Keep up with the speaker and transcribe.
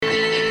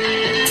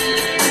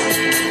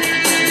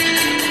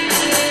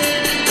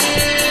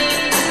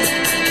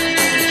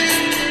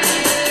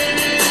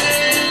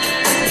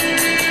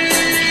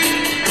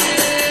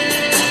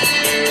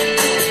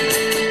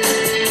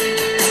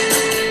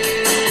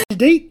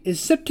date is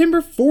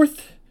September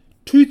 4th,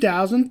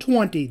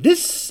 2020.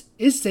 This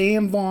is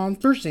Sam Vaughn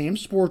for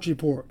Sam's Sports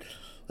Report.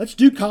 Let's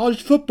do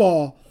college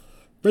football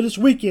for this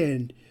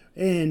weekend.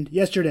 And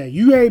yesterday,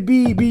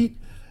 UAB beat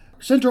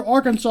Central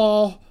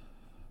Arkansas,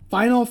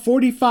 final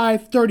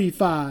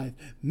 45-35.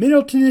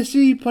 Middle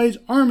Tennessee plays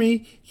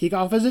Army,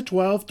 kickoff is at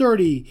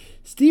 12:30.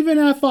 Stephen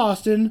F.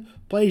 Austin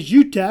plays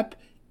UTEP,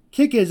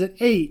 kick is at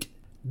 8.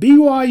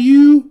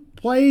 BYU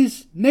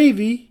plays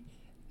Navy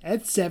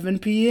at 7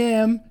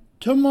 p.m.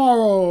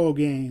 tomorrow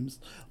games.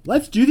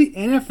 Let's do the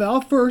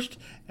NFL first,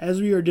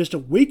 as we are just a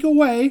week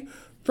away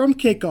from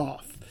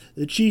kickoff.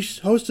 The Chiefs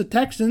host the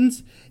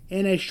Texans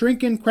in a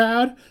shrinking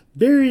crowd,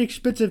 very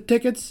expensive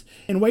tickets,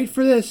 and wait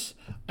for this,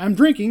 I'm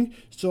drinking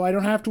so I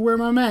don't have to wear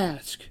my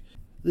mask.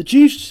 The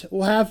Chiefs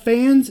will have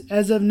fans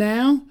as of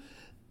now.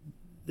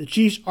 The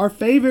Chiefs are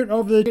favored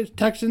over the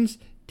Texans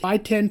by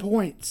 10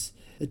 points.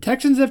 The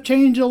Texans have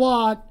changed a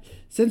lot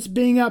since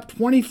being up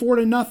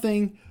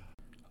 24-0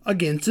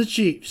 against the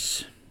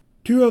Chiefs.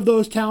 Two of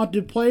those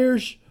talented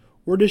players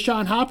were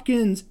Deshaun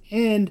Hopkins,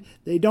 and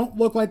they don't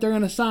look like they're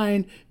going to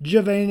sign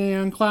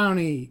Jadeveon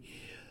Clowney.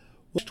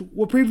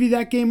 We'll preview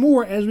that game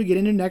more as we get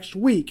into next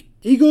week.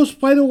 Eagles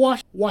play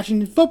the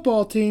Washington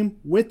football team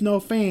with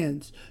no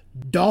fans.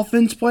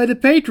 Dolphins play the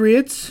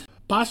Patriots.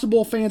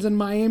 Possible fans in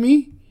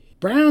Miami.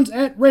 Browns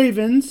at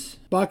Ravens.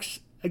 Bucks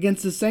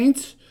against the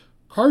Saints.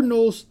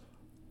 Cardinals,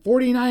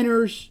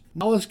 49ers.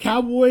 Dallas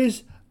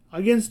Cowboys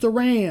against the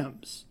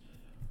Rams.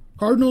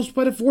 Cardinals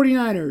play the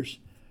 49ers.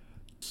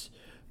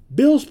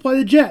 Bills play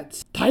the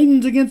Jets.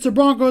 Titans against the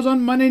Broncos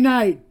on Monday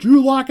night.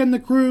 Drew Lock and the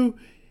crew,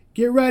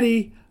 get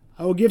ready.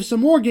 I will give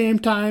some more game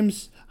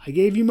times. I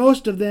gave you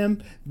most of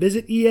them.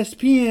 Visit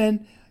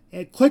ESPN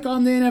and click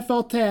on the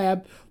NFL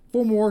tab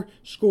for more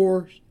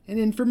scores and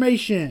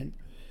information.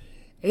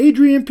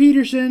 Adrian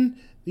Peterson,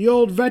 the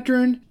old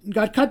veteran,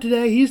 got cut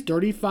today. He's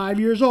 35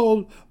 years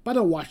old by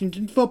the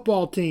Washington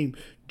football team.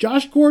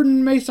 Josh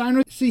Gordon may sign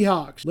with the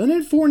Seahawks.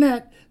 Leonard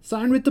Fournette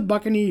signed with the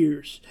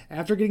Buccaneers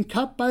after getting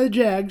cut by the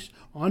Jags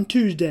on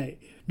Tuesday.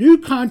 New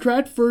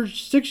contract for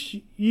 6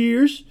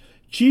 years.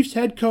 Chiefs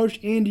head coach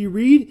Andy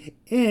Reid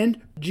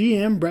and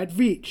GM Brett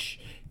Veach.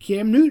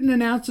 Cam Newton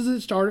announces a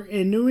starter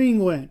in New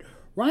England.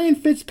 Ryan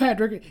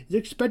Fitzpatrick is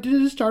expected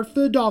to start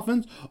for the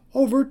Dolphins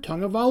over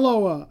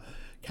Tagovailoa.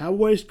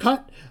 Cowboys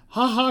cut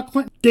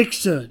Clinton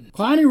Dixon.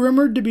 Clowney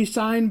rumored to be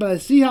signed by the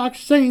Seahawks,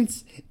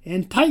 Saints,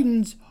 and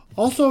Titans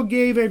also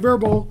gave a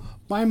verbal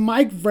by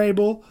Mike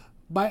Vrabel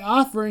by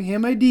offering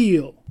him a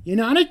deal.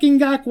 Yannick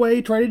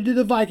Ngakoue traded to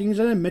the Vikings,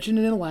 as I mentioned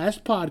in the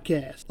last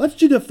podcast. Let's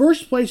do the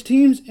first place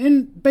teams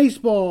in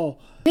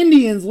baseball.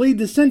 Indians lead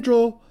the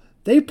Central.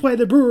 They play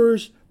the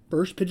Brewers.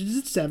 First pitch is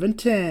at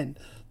 7:10.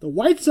 The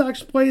White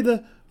Sox play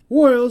the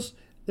Royals.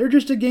 They're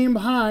just a game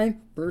behind.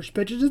 First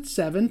pitch is at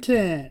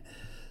 7:10.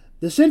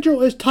 The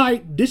Central is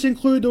tight.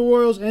 Disinclude the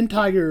Royals and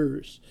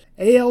Tigers.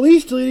 AL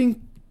East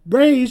leading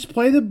Braves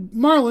play the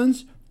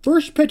Marlins.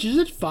 First pitch is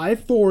at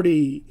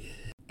 5:40.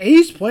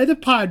 A's play the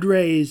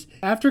Padres.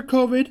 After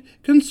COVID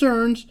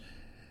concerns,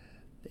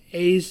 the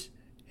A's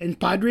and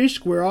Padres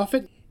square off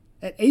at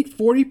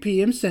 8:40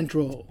 p.m.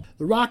 Central.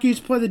 The Rockies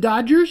play the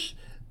Dodgers.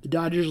 The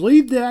Dodgers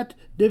lead that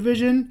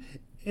division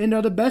and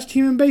are the best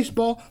team in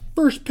baseball.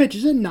 First pitch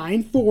is at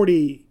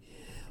 9:40.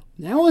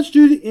 Now let's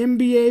do the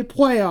NBA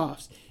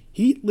playoffs.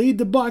 Heat lead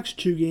the Bucks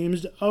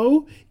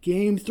 2-0.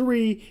 Game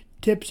 3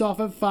 tips off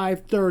at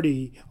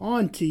 5:30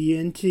 on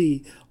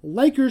TNT.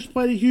 Lakers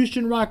play the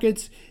Houston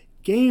Rockets.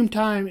 Game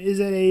time is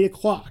at 8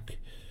 o'clock.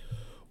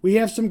 We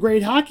have some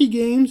great hockey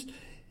games.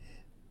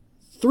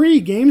 3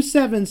 Game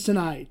 7s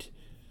tonight.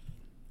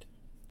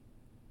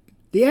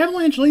 The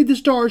Avalanche lead the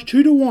Stars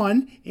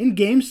 2-1 in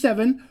Game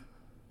 7.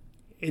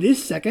 It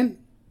is second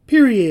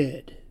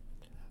period.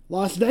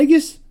 Las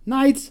Vegas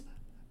Knights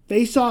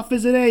face-off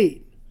is at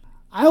 8.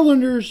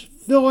 Islanders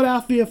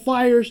Philadelphia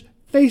Flyers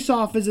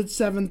face-off is at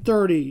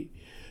 7:30.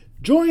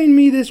 Join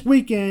me this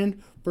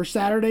weekend for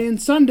Saturday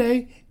and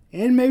Sunday,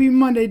 and maybe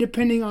Monday,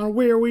 depending on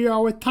where we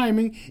are with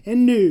timing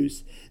and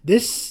news.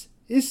 This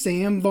is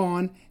Sam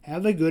Vaughn.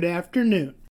 Have a good afternoon.